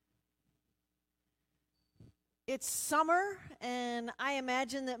It's summer, and I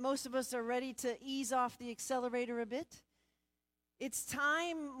imagine that most of us are ready to ease off the accelerator a bit. It's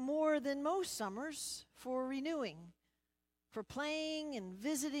time more than most summers for renewing, for playing and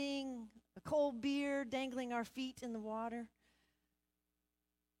visiting, a cold beer, dangling our feet in the water.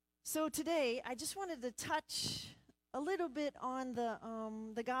 So today, I just wanted to touch a little bit on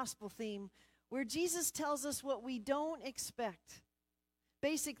the gospel theme, where Jesus tells us what we don't expect.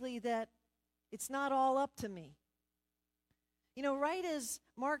 Basically, that it's not all up to me. You know, right as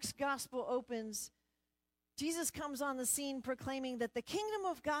Mark's gospel opens, Jesus comes on the scene proclaiming that the kingdom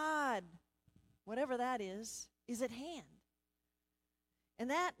of God, whatever that is at hand. And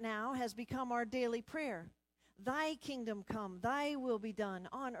that now has become our daily prayer. Thy kingdom come, thy will be done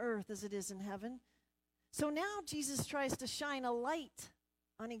on earth as it is in heaven. So now Jesus tries to shine a light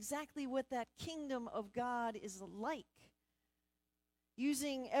on exactly what that kingdom of God is like.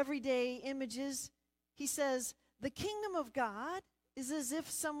 Using everyday images, he says, the kingdom of God is as if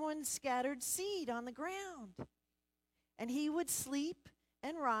someone scattered seed on the ground. And he would sleep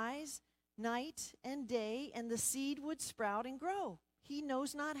and rise night and day, and the seed would sprout and grow. He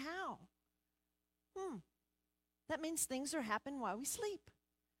knows not how. That means things are happening while we sleep.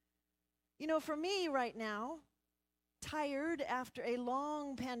 You know, for me right now, tired after a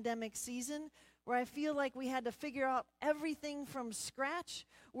long pandemic season where I feel like we had to figure out everything from scratch,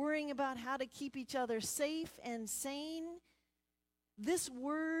 worrying about how to keep each other safe and sane, this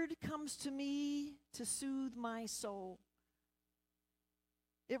word comes to me to soothe my soul.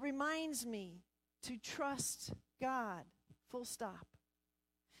 It reminds me to trust God, full stop,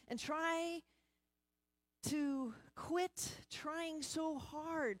 and try to quit trying so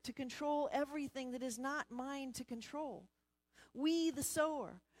hard to control everything that is not mine to control. We, the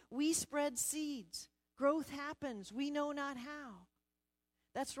sower, we spread seeds. Growth happens. We know not how.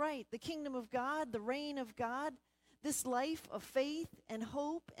 That's right. The kingdom of God, the reign of God, this life of faith and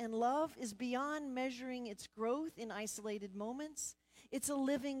hope and love is beyond measuring its growth in isolated moments. It's a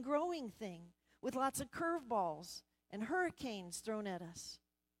living, growing thing with lots of curveballs and hurricanes thrown at us.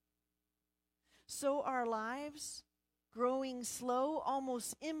 So our lives, growing slow,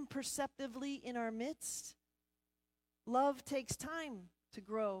 almost imperceptibly in our midst, love takes time to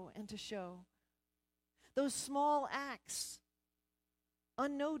grow and to show. Those small acts,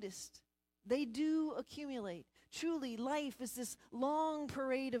 unnoticed, they do accumulate. Truly, life is this long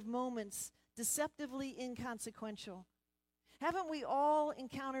parade of moments, deceptively inconsequential. Haven't we all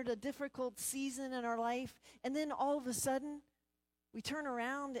encountered a difficult season in our life, and then all of a sudden, we turn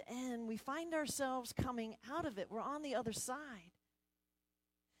around and we find ourselves coming out of it. We're on the other side.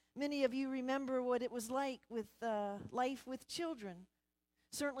 Many of you remember what it was like with life with children.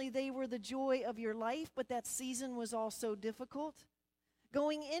 Certainly they were the joy of your life, but that season was also difficult.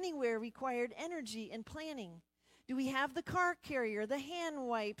 Going anywhere required energy and planning. Do we have the car carrier, the hand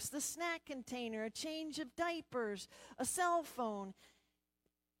wipes, the snack container, a change of diapers, a cell phone?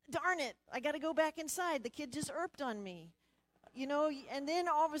 Darn it, I got to go back inside. The kid just irped on me. You know, and then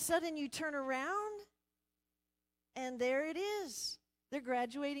all of a sudden you turn around, and there it is. They're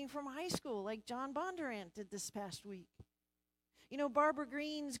graduating from high school like John Bondurant did this past week. You know, Barbara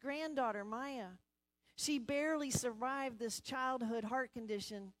Green's granddaughter, Maya, she barely survived this childhood heart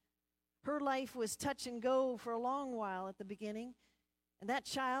condition. Her life was touch and go for a long while at the beginning, and that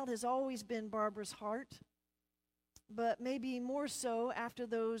child has always been Barbara's heart, but maybe more so after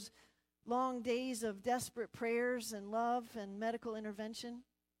those long days of desperate prayers and love and medical intervention.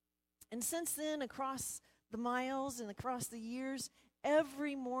 And since then, across the miles and across the years,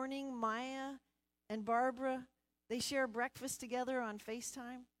 every morning, Maya and Barbara, they share breakfast together on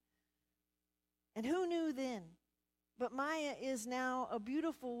FaceTime. And who knew then? But Maya is now a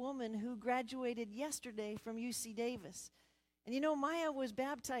beautiful woman who graduated yesterday from UC Davis. And you know, Maya was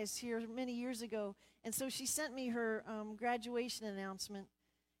baptized here many years ago, and so she sent me her graduation announcement.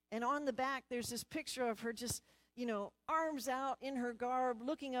 And on the back, there's this picture of her just, you know, arms out in her garb,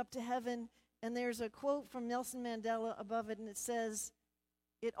 looking up to heaven. And there's a quote from Nelson Mandela above it, and it says,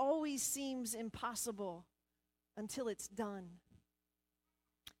 "It always seems impossible until it's done."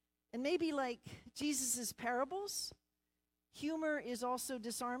 And maybe like Jesus' parables, humor is also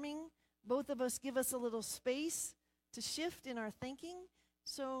disarming. Both of us give us a little space to shift in our thinking.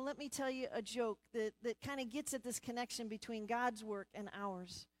 So let me tell you a joke that kind of gets at this connection between God's work and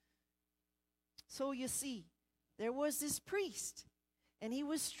ours. So you see, there was this priest, and he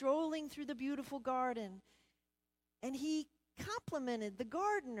was strolling through the beautiful garden, and he complimented the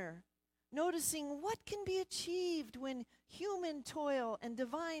gardener, noticing what can be achieved when human toil and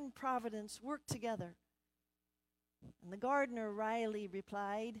divine providence work together. And the gardener wryly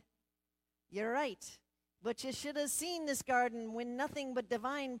replied, "You're right. But you should have seen this garden when nothing but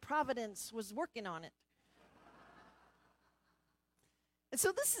divine providence was working on it. And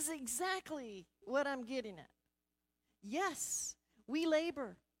so this is exactly what I'm getting at. Yes, we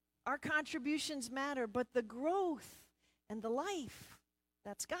labor. Our contributions matter, but the growth and the life,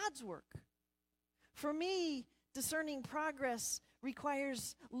 that's God's work. For me, discerning progress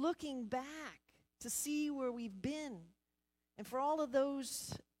requires looking back to see where we've been. And for all of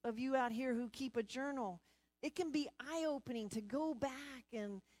those of you out here who keep a journal, it can be eye-opening to go back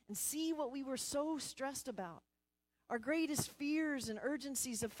and see what we were so stressed about. Our greatest fears and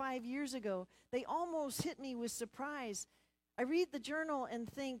urgencies of 5 years ago, they almost hit me with surprise. I read the journal and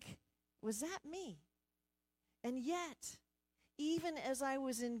think, was that me? And yet, even as I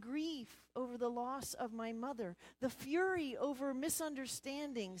was in grief over the loss of my mother, the fury over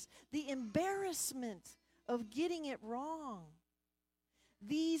misunderstandings, the embarrassment of getting it wrong,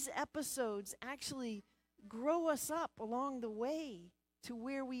 these episodes actually grow us up along the way to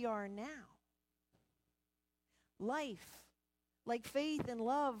where we are now. Life, like faith and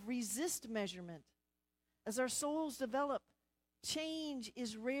love, resist measurement. As our souls develop, change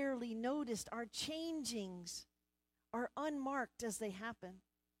is rarely noticed. Our changings are unmarked as they happen.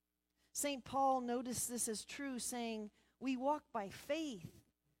 St. Paul noticed this as true, saying, we walk by faith,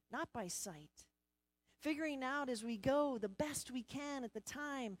 not by sight. Figuring out as we go the best we can at the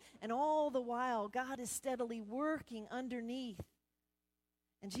time, and all the while, God is steadily working underneath.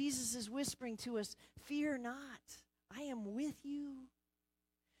 And Jesus is whispering to us, fear not, I am with you.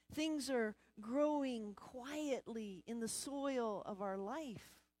 Things are growing quietly in the soil of our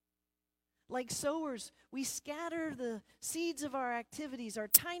life. Like sowers, we scatter the seeds of our activities, our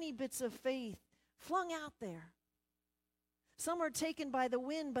tiny bits of faith, flung out there. Some are taken by the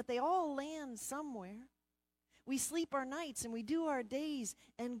wind, but they all land somewhere. We sleep our nights and we do our days,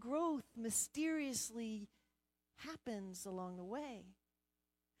 and growth mysteriously happens along the way.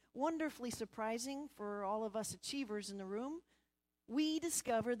 Wonderfully surprising for all of us achievers in the room, we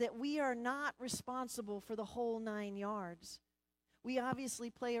discover that we are not responsible for the whole 9 yards. We obviously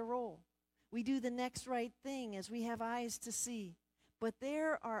play a role. We do the next right thing as we have eyes to see. But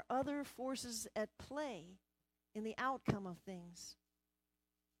there are other forces at play in the outcome of things.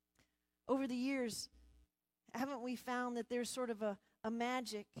 Over the years, haven't we found that there's sort of a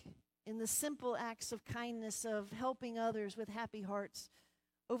magic in the simple acts of kindness, of helping others with happy hearts?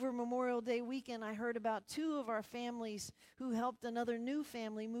 Over Memorial Day weekend, I heard about 2 of our families who helped another new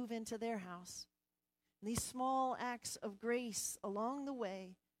family move into their house. And these small acts of grace along the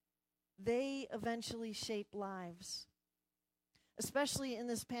way, they eventually shape lives. Especially in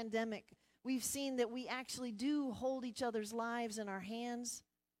this pandemic, we've seen that we actually do hold each other's lives in our hands.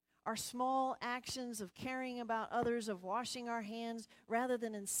 Our small actions of caring about others, of washing our hands, rather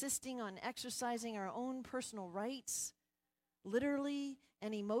than insisting on exercising our own personal rights, literally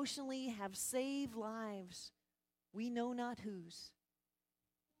and emotionally have saved lives, we know not whose.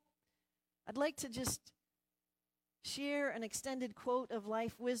 I'd like to just share an extended quote of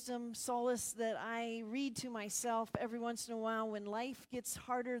life wisdom, solace that I read to myself every once in a while when life gets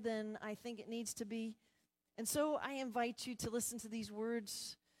harder than I think it needs to be. And so I invite you to listen to these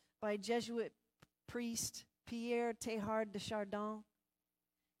words by Jesuit priest Pierre Teilhard de Chardin.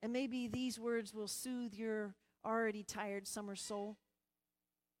 And maybe these words will soothe your already tired summer soul.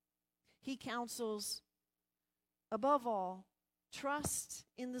 He counsels, above all, trust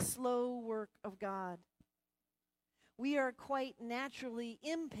in the slow work of God. We are quite naturally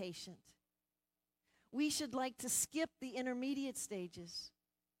impatient. We should like to skip the intermediate stages.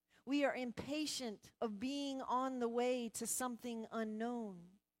 We are impatient of being on the way to something unknown.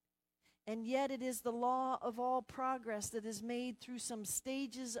 And yet it is the law of all progress that is made through some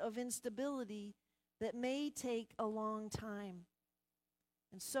stages of instability that may take a long time.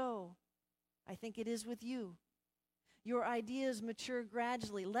 And so, I think it is with you. Your ideas mature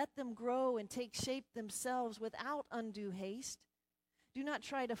gradually. Let them grow and take shape themselves without undue haste. Do not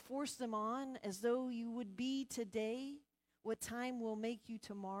try to force them on as though you would be today what time will make you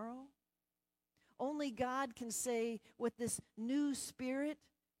tomorrow. Only God can say what this new spirit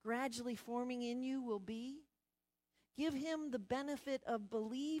gradually forming in you will be. Give him the benefit of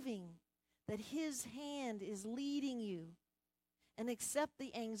believing that his hand is leading you, and accept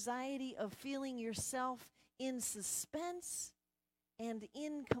the anxiety of feeling yourself in suspense and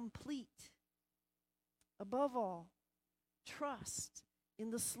incomplete. Above all, trust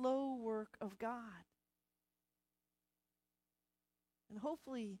in the slow work of God. And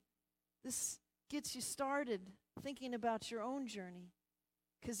hopefully this gets you started thinking about your own journey.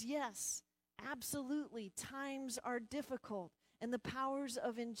 Because yes, absolutely, times are difficult, and the powers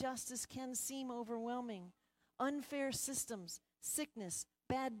of injustice can seem overwhelming. Unfair systems, sickness,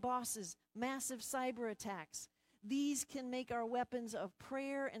 bad bosses, massive cyber attacks. These can make our weapons of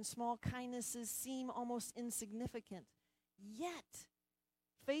prayer and small kindnesses seem almost insignificant. Yet,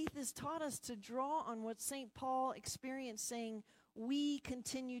 faith has taught us to draw on what St. Paul experienced, saying, we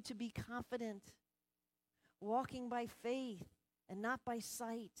continue to be confident, walking by faith and not by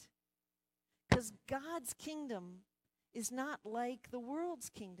sight. Because God's kingdom is not like the world's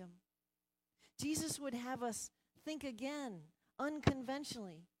kingdom. Jesus would have us think again,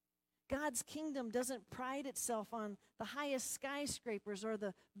 unconventionally. God's kingdom doesn't pride itself on the highest skyscrapers or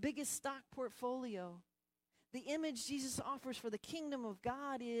the biggest stock portfolio. The image Jesus offers for the kingdom of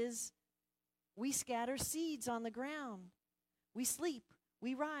God is we scatter seeds on the ground. We sleep,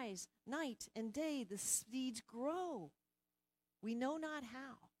 we rise, night and day, the seeds grow. We know not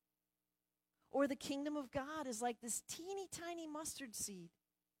how. Or the kingdom of God is like this teeny tiny mustard seed.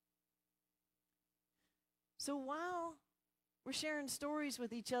 So while we're sharing stories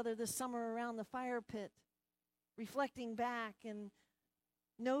with each other this summer around the fire pit, reflecting back and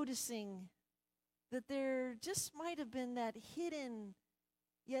noticing that there just might have been that hidden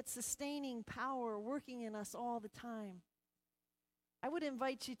yet sustaining power working in us all the time, I would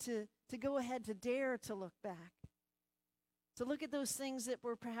invite you to go ahead, to dare to look back, to look at those things that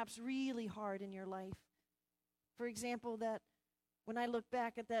were perhaps really hard in your life. For example, that when I look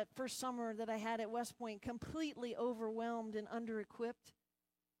back at that first summer that I had at West Point, completely overwhelmed and under-equipped,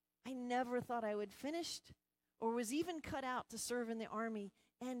 I never thought I would finish or was even cut out to serve in the Army.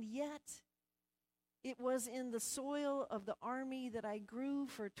 And yet, it was in the soil of the Army that I grew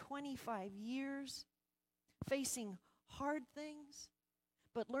for 25 years, facing hard things,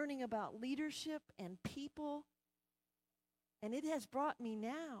 but learning about leadership and people. And it has brought me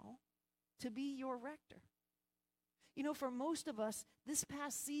now to be your rector. You know, for most of us, this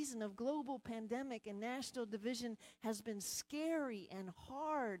past season of global pandemic and national division has been scary and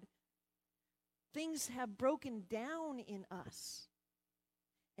hard. Things have broken down in us.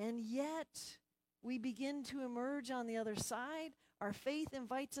 And yet, we begin to emerge on the other side. Our faith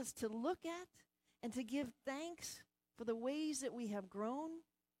invites us to look at and to give thanks for the ways that we have grown,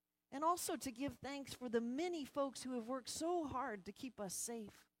 and also to give thanks for the many folks who have worked so hard to keep us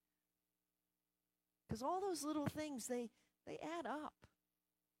safe. Because all those little things, they add up.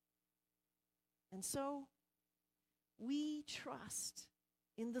 And so we trust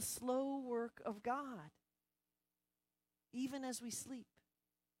in the slow work of God, even as we sleep.